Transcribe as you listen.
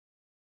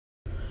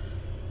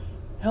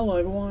Hello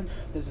everyone,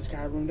 this is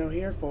Kyrundo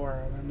here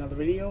for another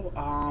video.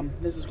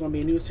 This is going to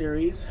be a new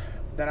series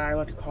that I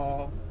like to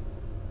call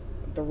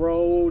The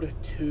Road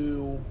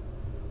to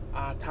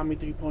Tommy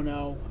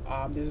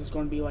 3.0. This is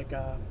going to be like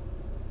a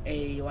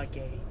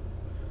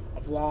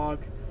vlog,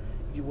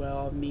 if you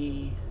will, of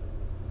me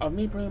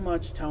pretty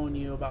much telling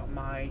you about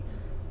my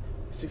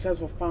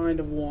successful find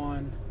of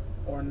one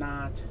or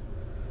not.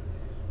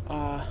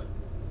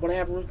 What I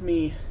have with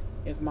me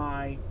is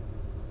my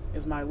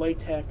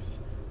latex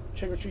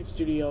Trick or Treat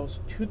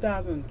Studios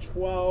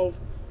 2012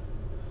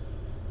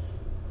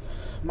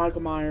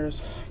 Michael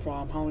Myers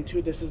from Halloween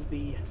 2. This is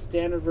the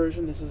standard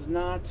version. This is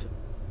not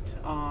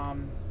the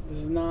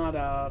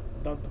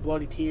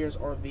Bloody Tears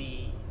or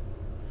the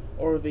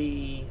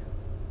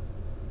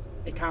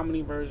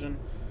comedy version.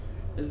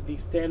 This is the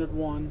standard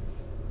one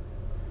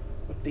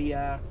with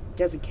the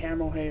guessing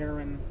camel hair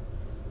and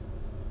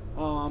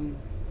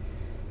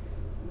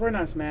very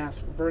nice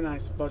mask, very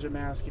nice budget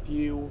mask. If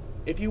you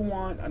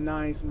want a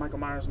nice Michael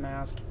Myers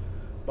mask,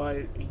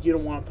 but you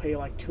don't want to pay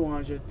like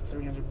 $200 to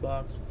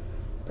 $300,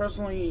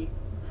 personally,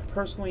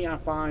 I'm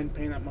fine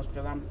paying that much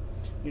because I'm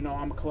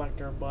a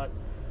collector. But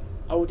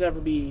I would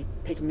definitely be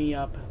picking me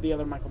up the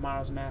other Michael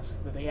Myers masks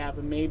that they have,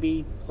 and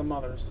maybe some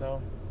others.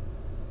 So,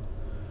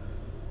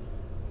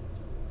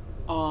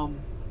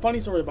 funny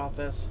story about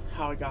this,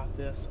 how I got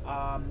this.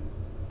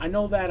 I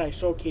know that I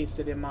showcased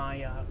it in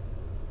my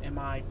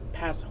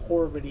past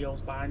horror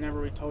videos, but I never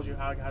really told you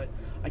how I got it.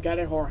 I got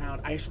it at Horror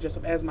Hound. I actually dressed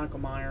up as Michael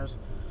Myers.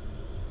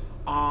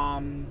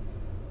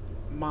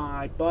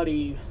 My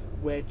buddy,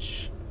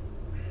 which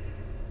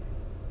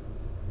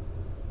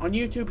on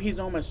YouTube he's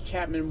known as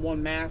Chapman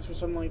One Mask or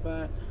something like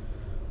that.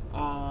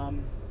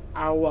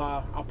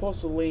 I'll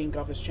post a link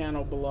of his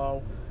channel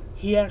below.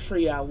 He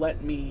actually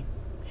lent me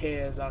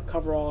his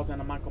coveralls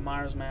and a Michael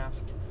Myers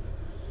mask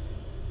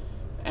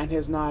and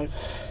his knife,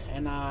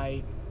 and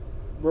I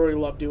really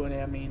love doing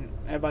it. I mean,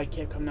 everybody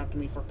kept coming up to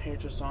me for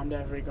pictures, so I'm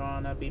definitely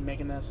gonna be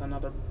making this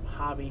another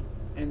hobby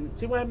and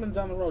see what happens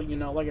down the road.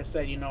 Like I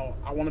said,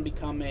 I want to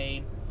become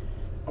a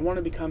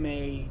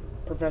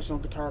professional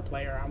guitar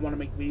player. I want to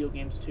make video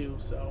games too.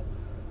 So,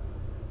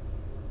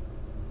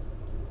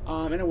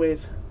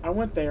 anyways, I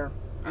went there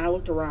and I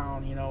looked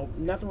around.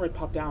 Nothing really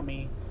popped out at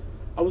me.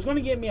 I was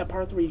gonna get me a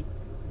Part 3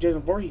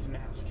 Jason Voorhees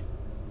mask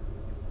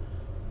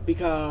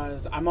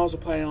because I'm also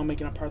planning on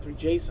making a Part 3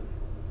 Jason.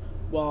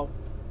 Well,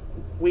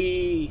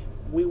 we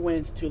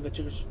went to the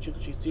Trick or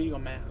Treat Studio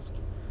mask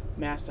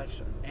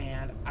section,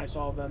 and I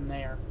saw them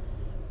there,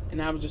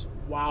 and I was just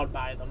wowed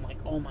by them. Like,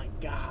 oh my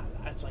god!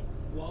 I was like,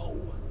 whoa.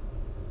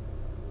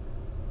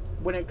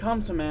 When it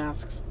comes to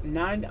masks,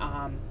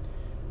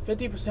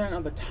 50%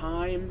 of the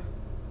time,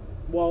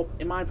 well,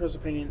 in my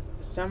personal opinion,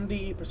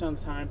 70% of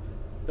the time,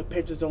 the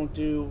pictures don't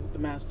do the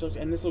mask looks,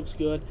 and this looks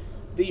good.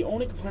 The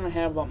only complaint I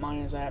have about mine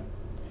is that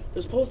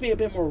there's supposed to be a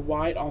bit more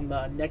white on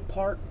the neck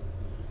part.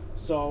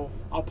 So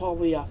I'll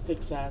probably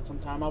fix that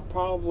sometime. I'll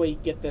probably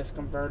get this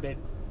converted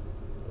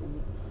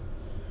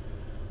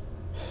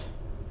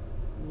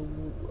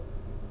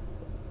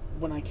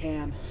when I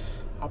can.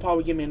 I'll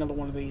probably give me another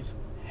one of these.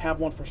 Have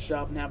one for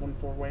shove and have one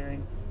for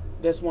wearing.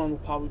 This one will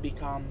probably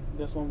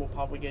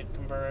get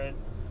converted.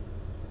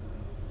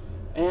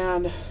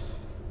 And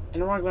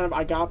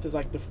I got this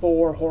like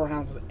before Horror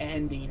Hound was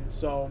ending.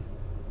 So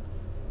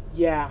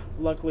yeah,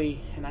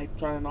 luckily, and I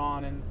tried it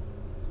on, and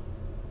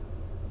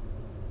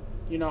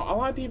a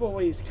lot of people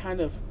always kind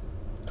of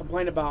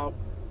complain about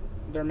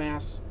their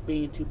masks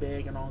being too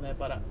big and all that,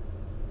 but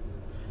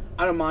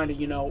I don't mind it.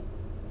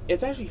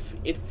 It's actually,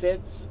 it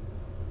fits,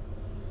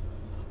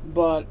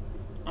 but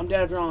I'm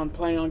definitely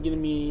planning on getting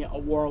me a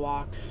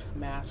Warlock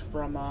mask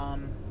from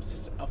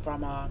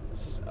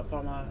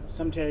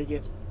Cemetery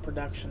Gates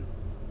Production.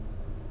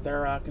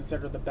 They're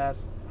considered the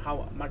best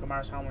Michael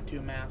Myers Halloween 2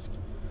 mask.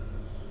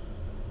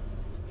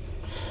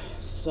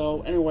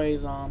 So,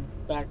 anyways,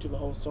 back to the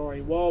whole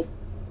story. Well,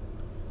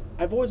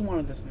 I've always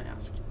wanted this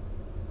mask.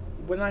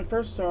 When I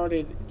first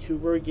started to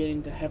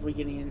really heavily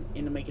getting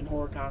into making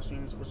horror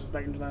costumes, which was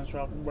back in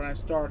 2012, when I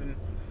started,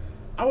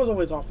 I was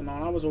always off and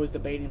on. I was always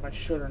debating if I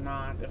should or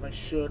not,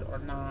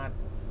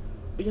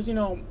 because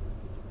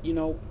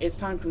it's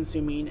time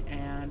consuming,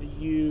 and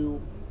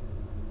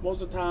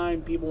most of the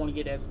time people want to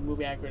get as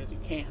movie accurate as you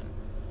can.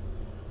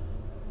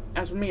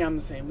 As for me, I'm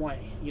the same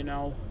way,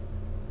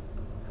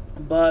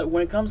 But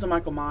when it comes to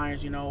Michael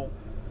Myers, I'm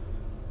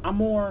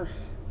more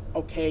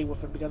okay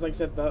with it because, like I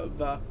said,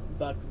 the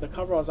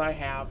coveralls I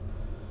have,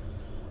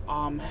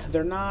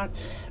 they're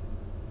not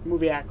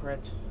movie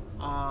accurate.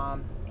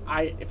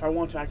 If I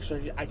want to,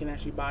 I can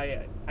actually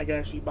buy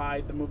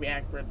the movie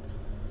accurate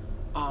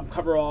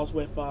coveralls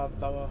with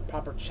the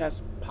proper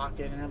chest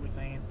pocket and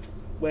everything.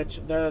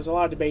 Which there's a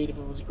lot of debate if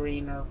it was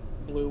green or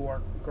blue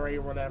or gray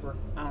or whatever.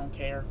 I don't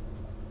care.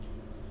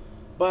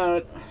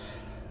 But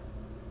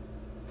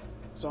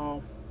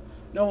so,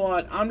 you know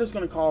what? I'm just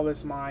gonna call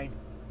this my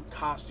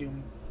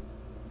costume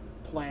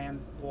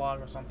plan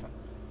vlog or something.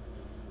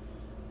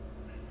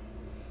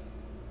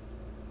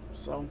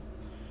 So,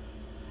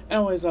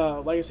 Anyways,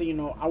 like I said,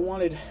 I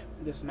wanted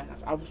this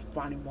mask. I was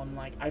finding one,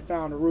 like, I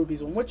found a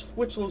Ruby's one, which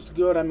looks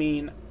good. I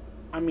mean,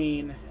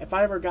 if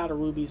I ever got a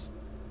Ruby's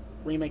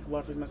remake of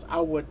Leatherface mask, I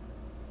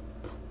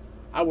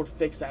would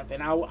fix that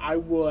thing. I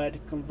would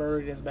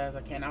convert it as best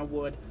as I can. I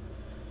would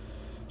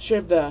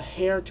shave the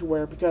hair to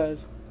where,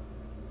 because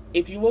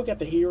if you look at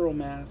the hero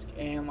mask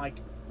and, like,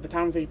 the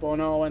Time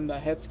 3.0 and the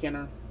head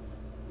skinner,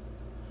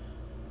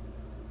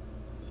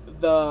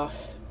 the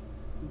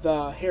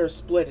hair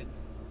is splitted.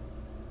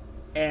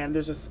 And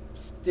there's this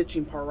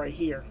stitching part right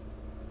here.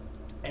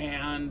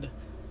 And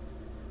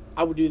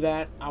I would do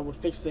that. I would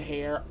fix the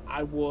hair.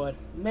 I would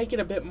make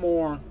it a bit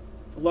more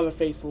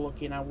Leatherface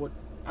looking. I would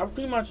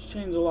pretty much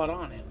change a lot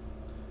on it.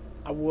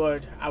 I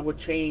would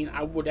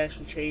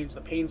actually change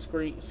the paint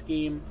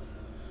scheme.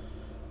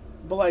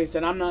 But like I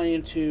said, I'm not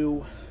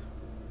into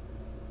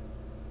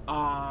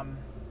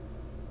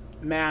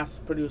mass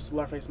produced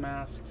Leatherface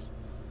masks.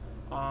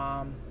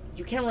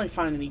 You can't really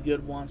find any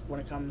good ones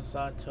when it comes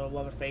to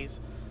Leatherface.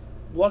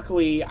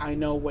 Luckily, I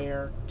know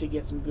where to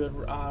get some good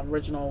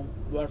original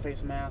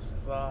Leatherface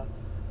masks.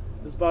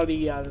 This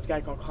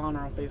guy called Connor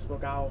on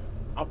Facebook.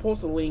 I'll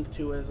post a link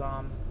to his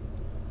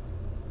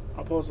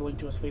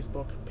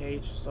Facebook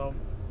page. So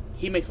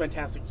he makes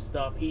fantastic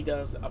stuff. He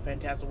does a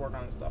fantastic work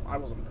on his stuff. I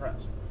was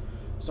impressed.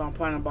 So I'm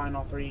planning on buying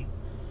all three.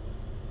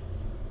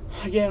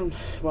 Again,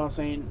 what I'm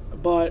saying,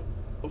 but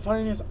the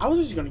funny thing is, I was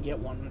just gonna get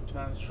one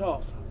on the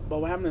shelf.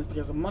 But what happened is,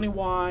 because of money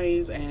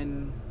wise,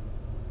 and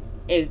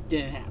it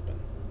didn't happen.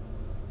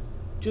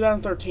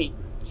 2013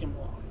 came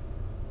along.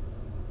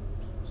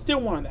 Still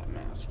wanted that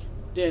mask.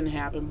 Didn't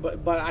happen,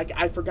 but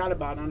I forgot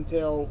about it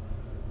until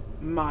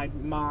my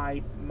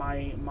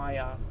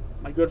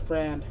good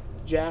friend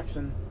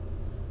Jackson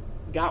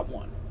got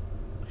one,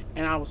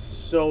 and I was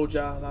so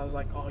jealous. I was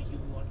like, "Oh, you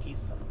lucky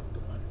son of a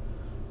gun!"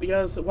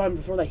 Because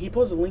before that, he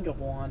posted a link of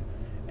one,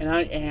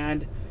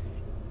 and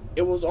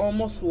it was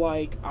almost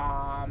like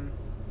how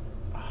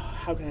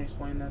can I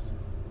explain this?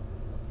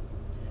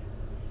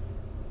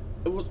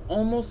 It was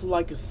almost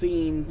like a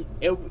scene.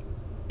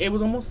 It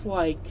was almost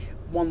like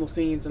one of those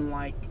scenes in,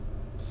 like,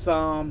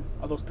 some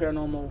of those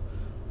paranormal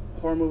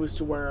horror movies,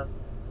 to where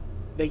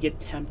they get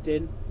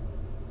tempted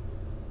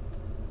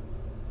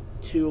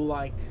to,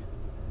 like,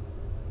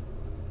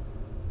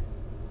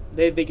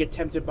 they get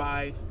tempted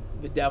by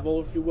the devil,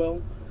 if you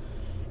will.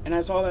 And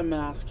I saw that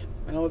mask,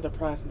 and I looked at the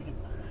price, and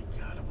thinking, oh my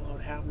god, I would love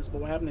to have this.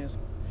 But what happened is,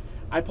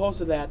 I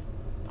posted that,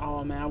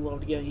 oh man, I would love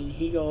to get it. And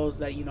he goes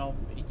that, you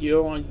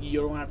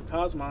don't have a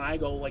costume on. I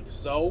go, like,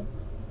 so?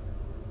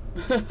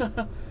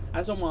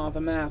 I still want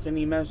the mask, and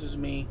he messages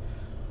me,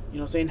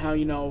 saying how,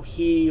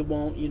 he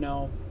won't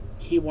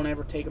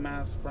ever take a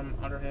mask from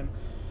under him.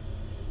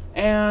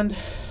 And,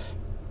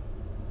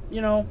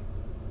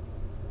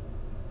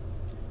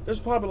 there's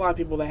probably a lot of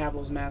people that have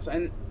those masks,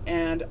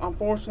 and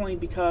unfortunately,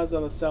 because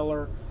of the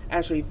seller,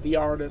 actually the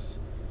artist,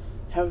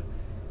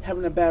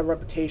 having a bad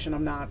reputation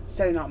of not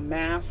setting out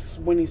masks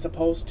when he's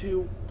supposed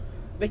to,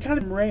 they kind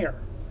of rare.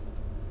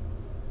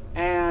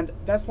 And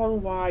that's probably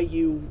why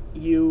you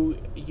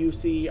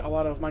see a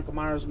lot of Michael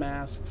Myers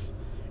masks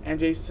and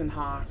Jason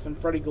Hawks and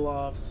Freddy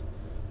gloves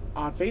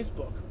on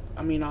Facebook.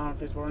 On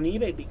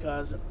eBay,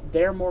 because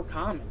they're more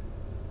common.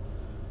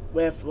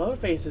 With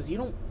Leatherfaces, you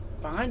don't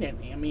find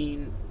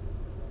any.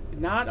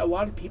 Not a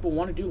lot of people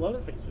want to do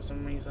Leatherface for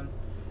some reason.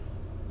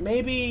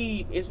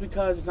 Maybe it's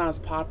because it's not as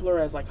popular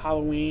as, like,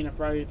 Halloween and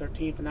Friday the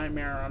 13th and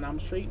Nightmare on Elm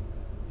Street.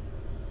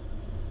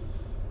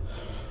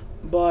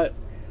 But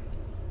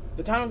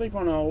the Time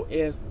 3.0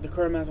 is the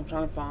current mask I'm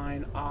trying to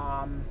find.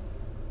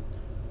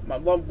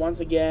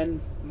 Once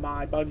again,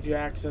 my buddy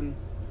Jackson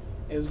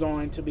is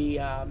going to be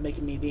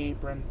making me the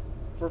apron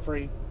for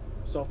free.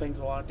 So thanks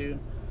a lot, dude.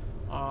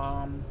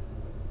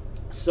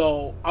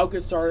 So I'll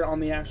get started on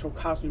the actual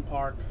costume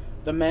part.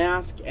 The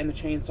mask and the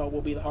chainsaw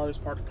will be the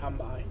hardest part to come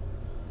by.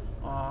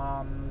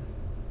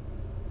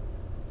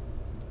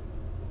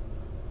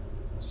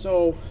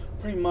 So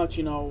pretty much,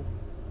 I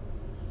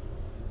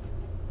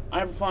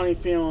have a funny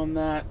feeling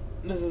that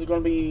this is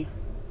going to be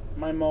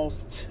my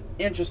most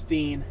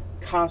interesting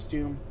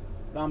costume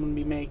that I'm going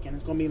to be making.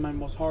 It's going to be my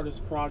most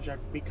hardest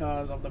project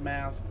because of the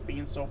mask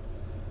being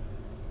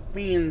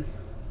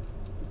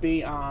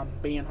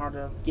hard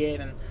to get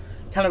and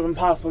kind of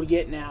impossible to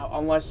get now,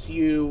 unless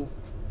you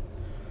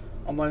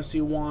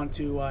want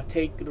to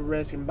take the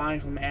risk and buy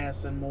from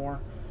Addison Moore.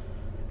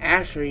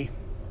 Actually,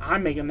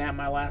 I'm making that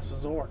my last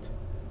resort.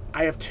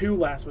 I have two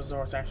last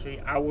resorts, actually.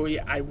 I will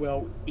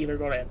either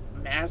go to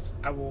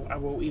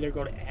either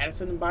go to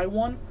Addison and buy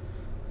one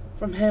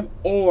from him,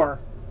 or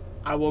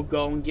I will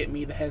go and get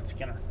me the head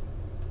skinner.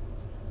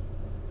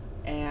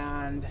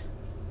 And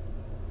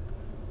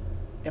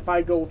if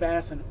I go with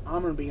Addison,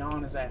 I'm going to be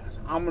on his ass.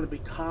 I'm going to be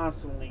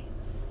constantly.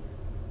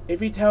 If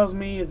he tells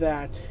me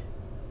that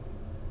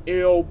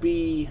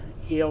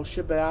he'll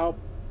ship it out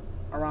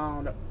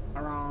around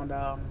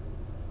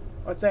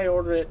let's say I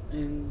ordered it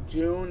in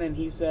June, and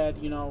he said,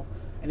 and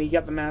he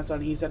got the mask on,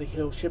 and he said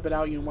he'll ship it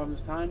out, one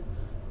this time,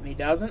 and he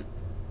doesn't,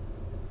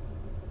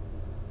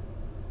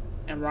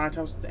 and Ryan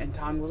Thompson and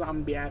Tom goes, I'm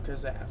gonna be after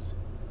his ass.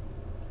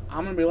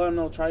 I'm gonna be letting him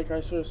know, try to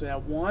carry seriously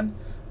that one.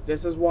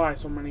 This is why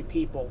so many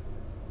people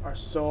are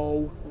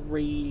so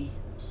reluctant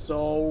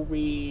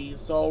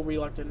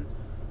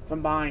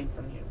from buying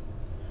from you,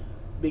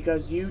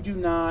 because you do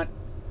not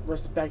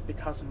respect the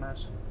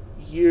customers.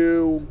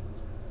 You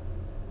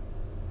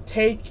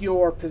take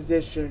your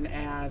position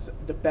as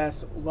the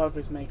best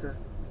Leatherface maker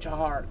to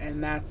heart,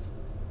 and that's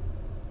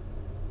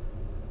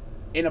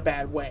in a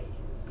bad way,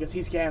 because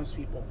he scams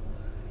people.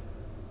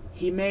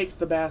 He makes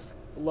the best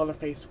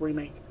Leatherface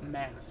remake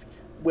mask.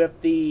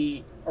 With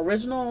the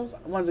originals,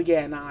 once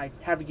again, I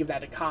have to give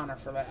that to Connor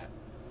for that.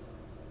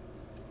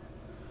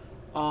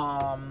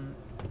 And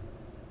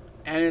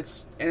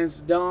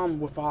it's dumb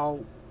with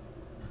all.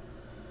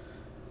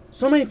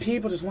 So many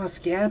people just want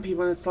to scam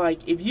people, and it's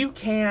like, if you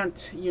can't,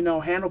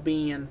 handle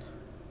being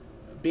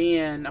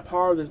a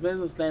part of this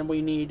business, then what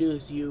you need to do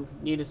is you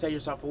need to set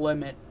yourself a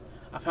limit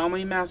of how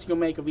many masks you'll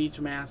make of each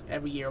mask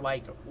every year.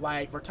 Like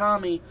for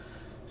Tommy,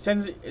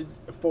 since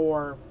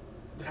for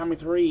the Tommy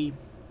 3,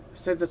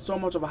 since it's so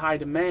much of a high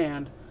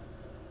demand,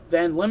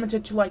 then limit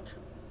it to like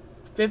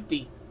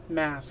 50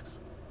 masks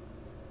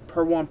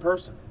per one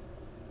person.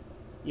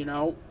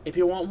 If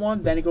you want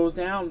one, then it goes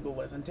down the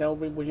list until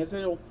when he hits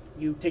it,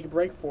 you take a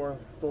break for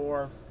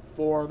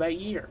that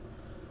year.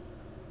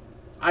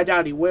 I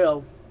doubt he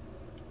will.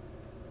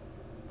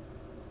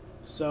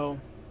 So,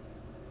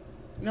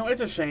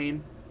 it's a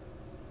shame.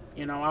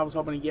 I was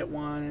hoping to get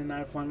one, and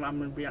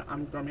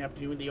I'm gonna have to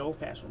do it the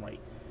old-fashioned way.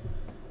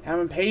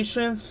 Having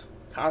patience,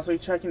 constantly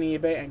checking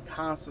eBay, and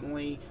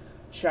constantly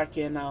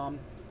checking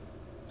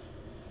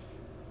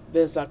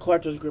this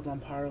collectors group I'm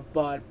part of.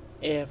 But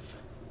if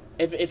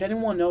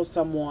anyone knows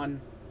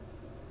someone,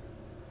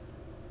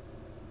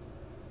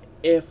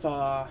 if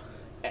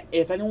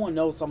anyone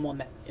knows someone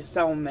that is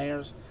selling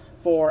theirs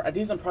for a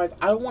decent price,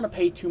 I don't want to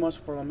pay too much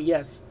for them.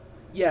 Yes,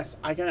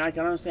 I can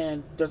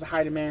understand there's a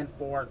high demand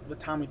for the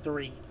Tommy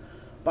 3,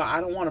 but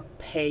I don't want to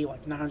pay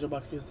like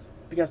 $900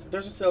 because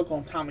there's a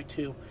silicone Tommy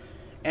 2,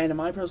 and in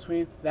my personal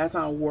opinion, that's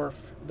not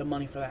worth the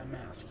money for that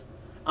mask.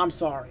 I'm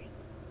sorry.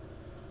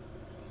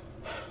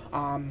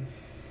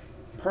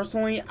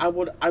 Personally, I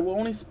would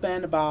only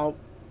spend about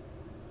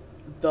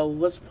the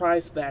list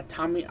price that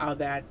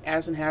that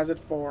Addison has it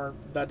for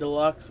the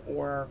deluxe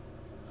or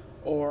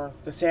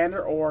the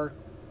standard, or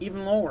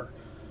even lower.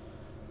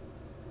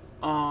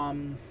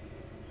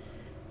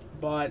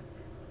 But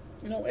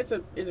it's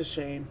a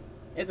shame.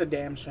 It's a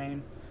damn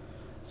shame.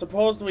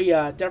 Supposedly,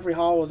 Jeffrey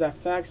Hall's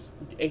FX,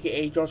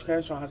 aka George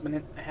Crenshaw,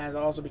 has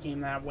also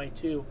became that way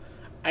too.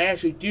 I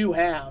actually do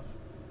have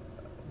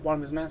one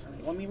of his masks.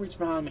 Let me reach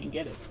behind me and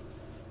get it.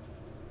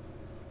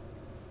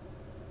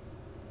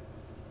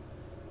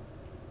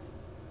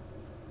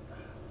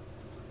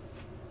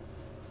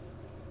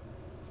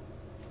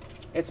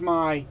 It's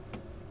my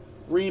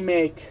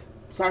remake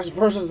 /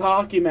 versus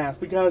hockey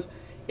mask, because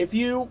if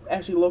you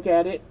actually look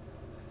at it,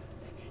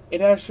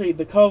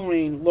 the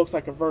coloring looks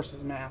like a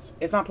versus mask.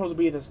 It's not supposed to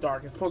be this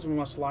dark. It's supposed to be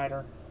much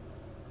lighter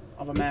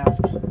of a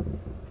mask.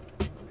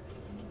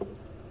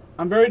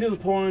 I'm very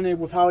disappointed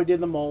with how he did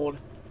the mold.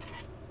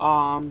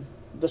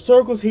 The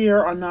circles here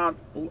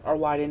are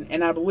lightened,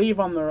 and I believe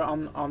on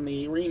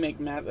the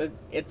remake mask,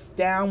 it's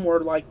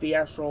downward like the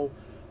actual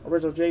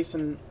original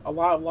Jason. A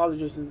lot of the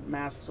Jason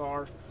masks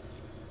are.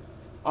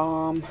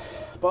 But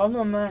other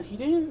than that, he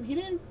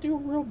didn't do a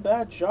real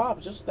bad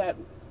job. Just that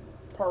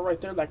part right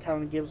there that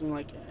kind of gives me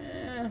like,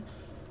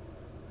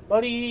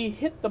 but he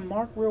hit the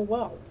mark real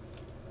well.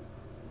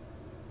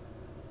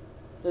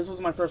 This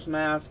was my first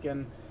mask,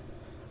 and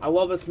I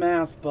love this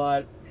mask,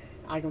 but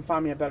I can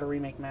find me a better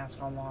remake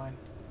mask online,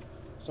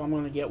 so I'm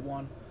gonna get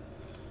one.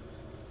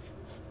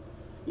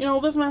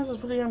 This mask is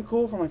pretty damn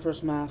cool for my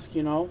first mask.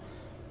 I'm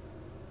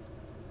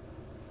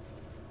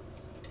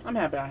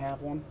happy I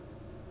have one.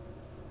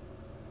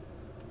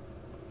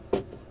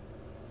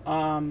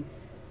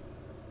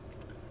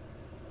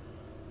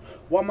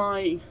 What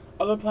my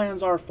other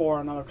plans are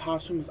for another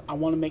costume is I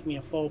want to make me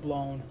a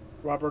full-blown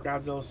rubber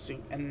Godzilla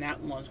suit, and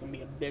that one's going to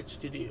be a bitch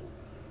to do.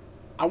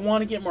 I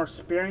want to get more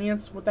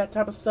experience with that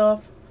type of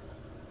stuff.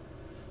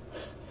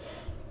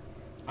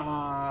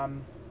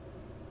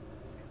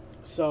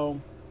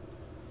 So,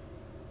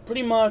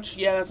 pretty much,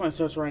 yeah, that's my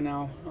search right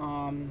now.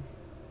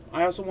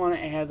 I also want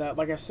to add that,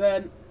 like I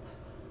said,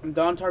 I'm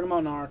done talking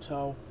about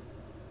Naruto.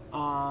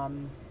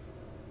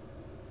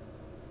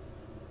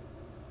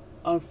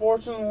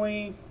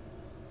 Unfortunately,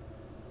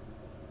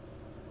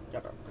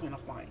 gotta clean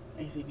off my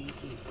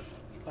AC/DC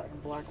back in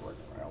Blackwood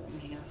right over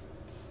here.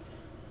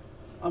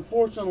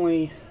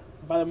 Unfortunately,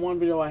 by the one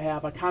video I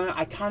have, I kind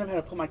of had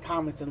to put my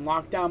comments in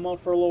lockdown mode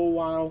for a little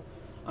while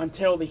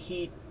until the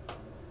heat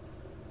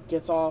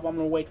gets off. I'm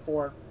gonna wait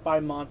for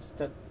 5 months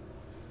to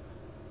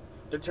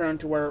turn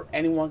to where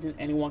anyone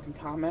can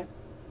comment.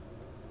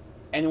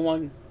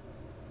 Anyone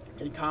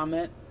can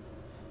comment.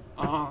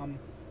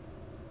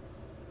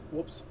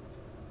 Whoops.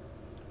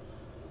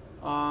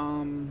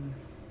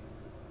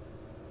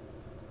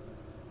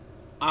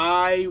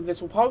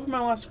 This will probably be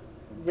my last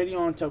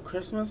video until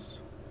Christmas.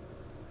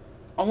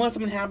 unless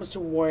something happens to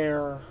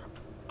where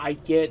I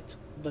get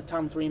the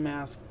Tom 3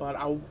 mask, but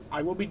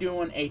I will be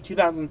doing a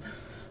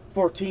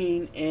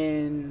 2014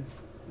 in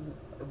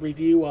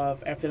review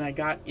of everything I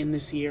got in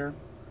this year,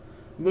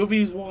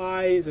 movies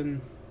wise,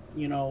 and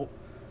you know,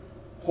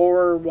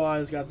 horror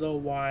wise, Godzilla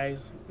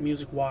wise,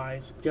 music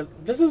wise, because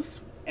this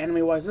is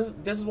anime wise.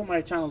 This is what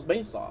my channel is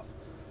based off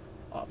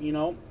of. You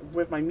know,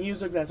 with my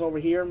music that's over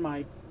here,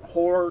 my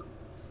horror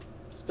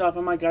stuff,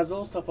 and my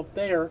Godzilla stuff up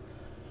there,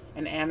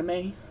 and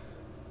anime,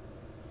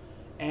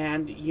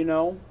 and you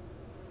know,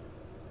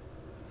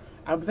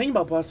 I'm thinking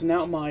about busting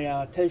out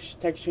my Texas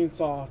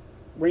Chainsaw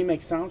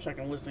remake soundtrack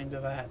and listening to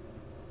that.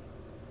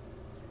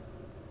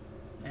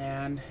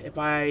 And if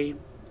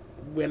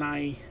when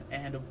I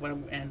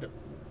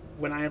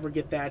ever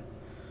get that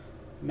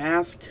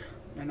mask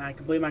and I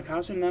complete my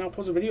costume, then I'll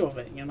post a video of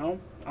it. You know,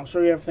 I'll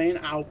show you everything.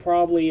 I'll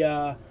probably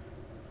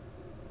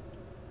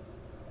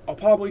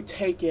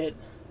take it.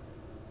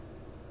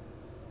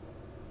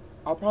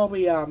 I'll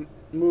probably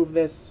move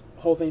this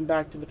whole thing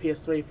back to the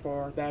PS3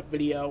 for that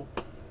video.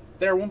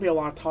 There won't be a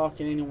lot of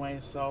talking anyway,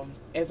 so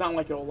it's not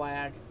like it'll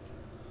lag.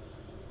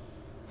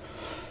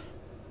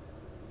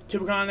 To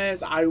be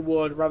honest, I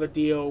would rather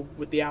deal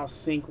with the out of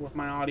sync with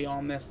my audio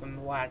on this than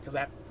the lag, because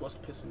that was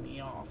pissing me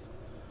off.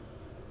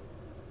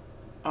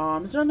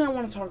 Is there anything I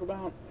want to talk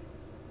about?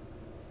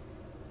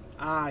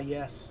 Ah,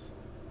 yes.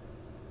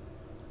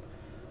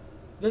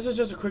 This is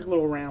just a quick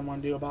little rant I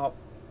want to do about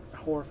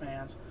horror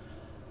fans.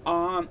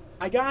 I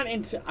got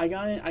into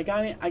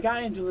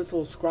this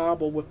little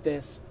squabble with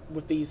these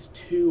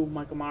two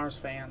Michael Myers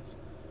fans,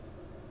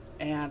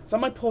 and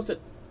somebody posted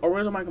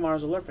original Michael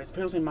Myers or Leatherface,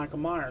 posting Michael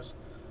Myers,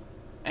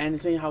 and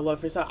saying how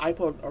Leatherface. I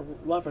put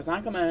Leatherface, and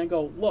I come in and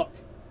go, look,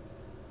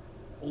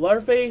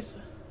 Leatherface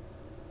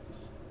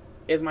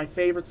is my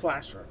favorite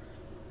slasher.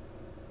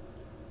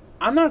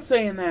 I'm not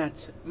saying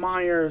that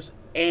Myers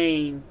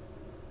ain't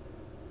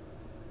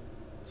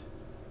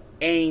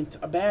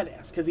a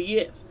badass, because he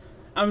is.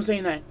 I'm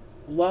saying that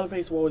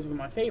Leatherface will always be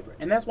my favorite,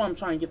 and that's why I'm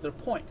trying to get to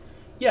the point.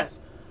 Yes,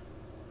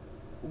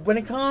 when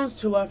it comes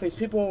to Leatherface,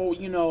 people,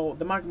 you know,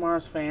 the Michael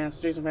Myers fans,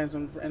 Jason fans,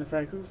 and the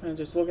Freddy Krueger fans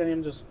just look at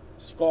him just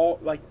scowl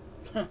like,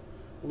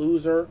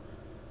 loser.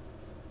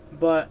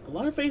 But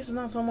Leatherface is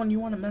not someone you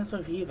want to mess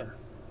with either.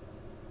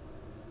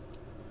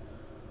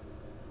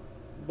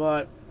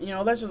 But, you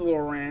know, that's just a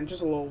little rant,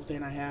 just a little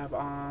thing I have.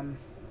 I'm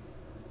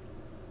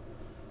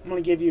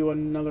going to give you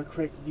another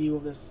quick view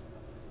of this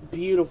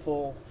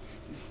beautiful,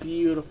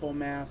 beautiful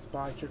mask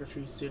by Trick or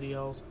Treat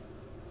Studios.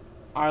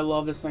 I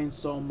love this thing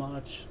so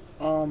much.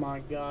 Oh my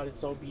god, it's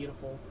so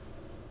beautiful.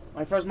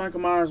 My first Michael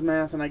Myers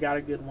mask, and I got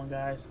a good one,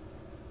 guys.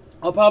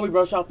 I'll probably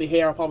brush out the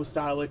hair, I'll probably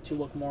style it to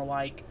look more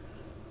like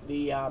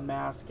the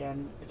mask,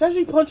 and it's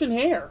actually punching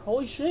hair.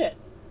 Holy shit.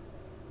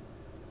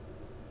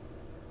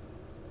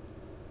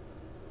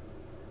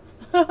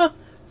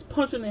 It's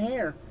punching the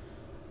hair.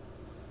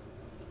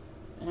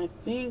 And I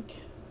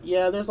think,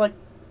 yeah, there's like,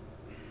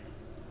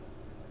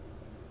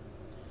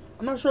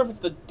 I'm not sure if it's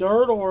the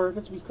dirt or if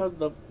it's because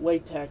the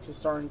latex is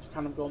starting to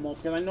kind of go more.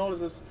 Because I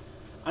noticed this,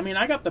 I mean,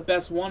 I got the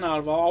best one out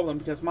of all of them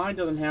because mine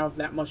doesn't have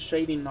that much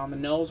shading on the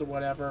nose or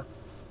whatever,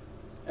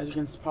 as you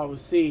can probably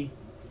see.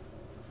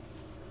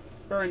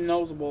 Very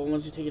noticeable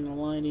unless you take it in the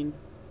lighting.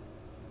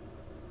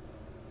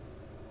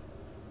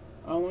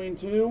 Halloween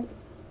 2.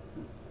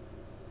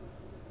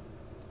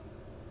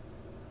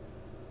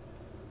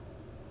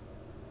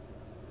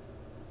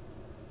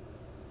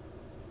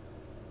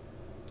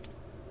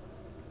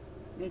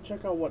 Let me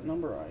check out what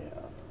number I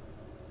have.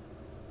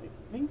 I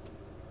think,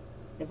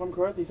 if I'm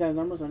correct, these has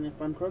numbers, and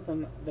if I'm correct,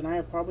 then I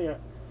have probably a...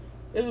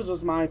 This is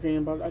just my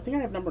opinion, but I think I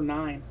have number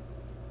 9.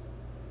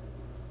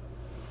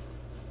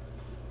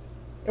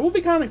 It would be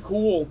kind of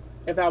cool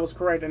if that was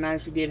correct, and I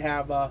actually did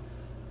have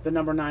the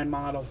number 9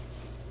 model.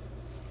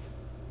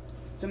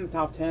 It's in the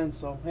top 10,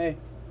 so hey.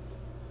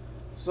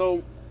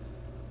 So,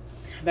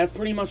 that's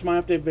pretty much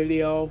my update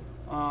video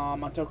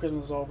until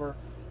Christmas is over.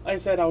 Like I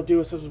said, I'll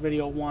do a special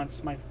video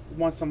once my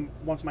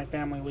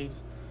family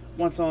leaves,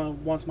 once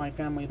my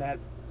family that's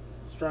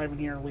driving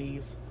here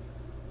leaves.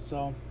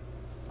 So,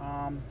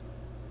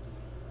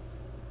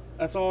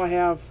 that's all I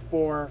have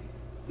for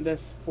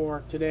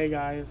today,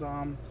 guys.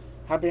 I'm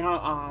about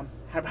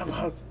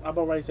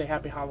to say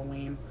Happy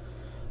Halloween,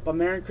 but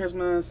Merry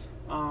Christmas,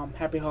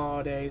 Happy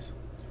Holidays.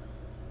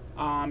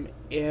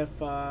 If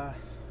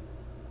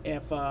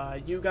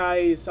you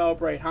guys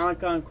celebrate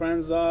Hanukkah and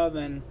Kwanzaa,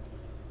 then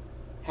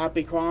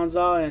Happy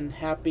Kwanzaa and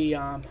Happy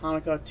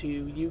Hanukkah to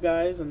you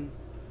guys, and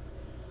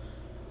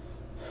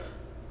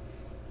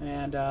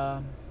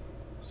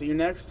see you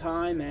next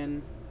time.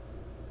 And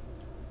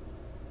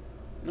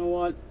you know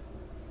what?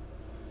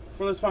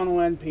 For this final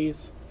end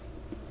piece,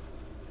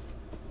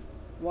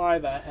 why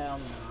the hell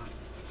not?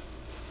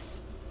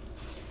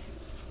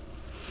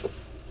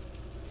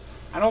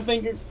 I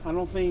think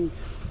I'm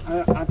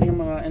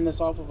gonna end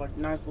this off with a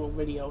nice little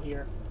video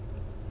here.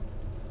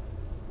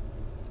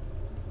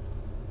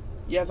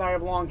 Yes, I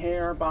have long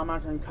hair, but I'm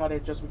not going to cut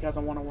it just because I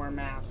want to wear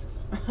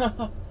masks.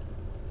 What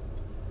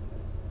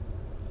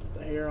the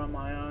the hair on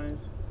my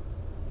eyes.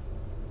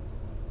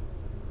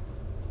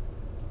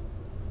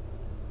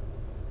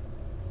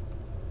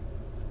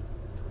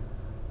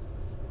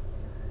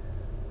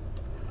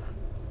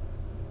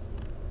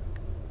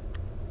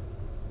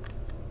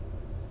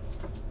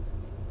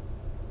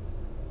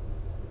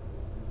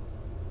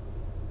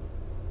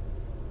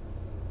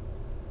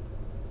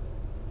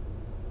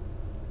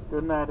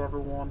 Good night,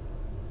 everyone.